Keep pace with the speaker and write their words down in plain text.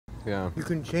Yeah. You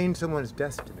can change someone's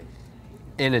destiny.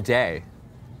 In a day.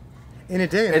 In a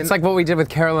day. It's like what we did with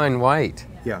Caroline White.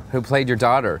 Yeah. Who played your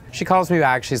daughter. She calls me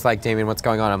back, she's like, Damian, what's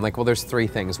going on? I'm like, well, there's 3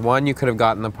 things. 1, you could have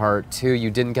gotten the part. 2,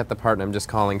 you didn't get the part and I'm just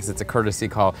calling because it's a courtesy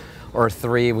call. Or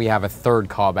 3, we have a 3rd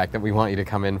callback that we want you to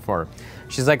come in for.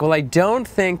 She's like, well, I don't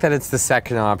think that it's the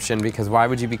 2nd option because why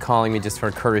would you be calling me just for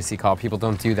a courtesy call? People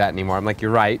don't do that anymore. I'm like,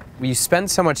 you're right. You spend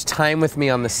so much time with me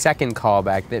on the 2nd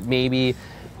callback that maybe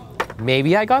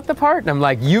I got the part. And I'm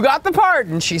like, you got the part.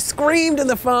 And she screamed in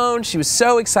the phone. She was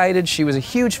so excited. She was a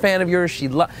huge fan of yours.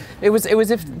 It was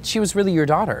if she was really your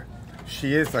daughter.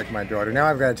 She is like my daughter. Now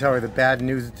I've got to tell her the bad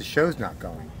news that the show's not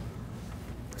going.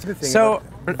 So,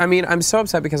 I mean, I'm so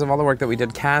upset because of all the work that we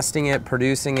did, casting it,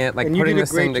 producing it, like putting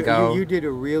this thing to go. You did a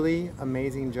really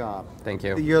amazing job. Thank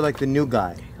you. You're like the new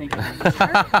guy. Thank you.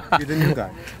 You're the new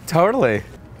guy. Totally.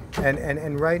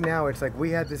 And right now it's like we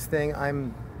had this thing.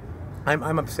 I'm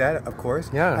upset, of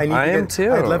course. Yeah, I am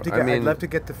too. I'd love to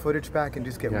get the footage back and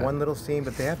just get one little scene,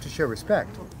 but they have to show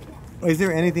respect. Is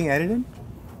there anything edited?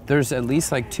 There's at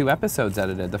least like 2 episodes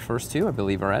edited. The first 2, I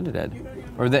believe, are edited.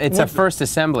 Or it's a first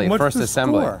assembly. What's the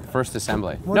assembly. score? First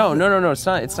assembly. No. It's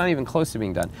not. It's not even close to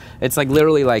being done. It's like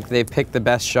literally like they picked the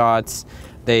best shots.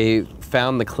 They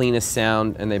found the cleanest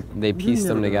sound and they pieced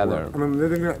them together. I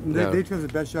mean, they chose the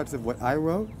best shots of what I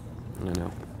wrote. I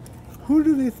know. Who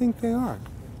do they think they are?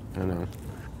 I know.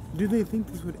 Do they think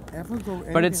this would ever go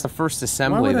anywhere? But it's the first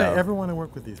assembly, Why would though. I ever want to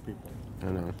work with these people? I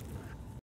know.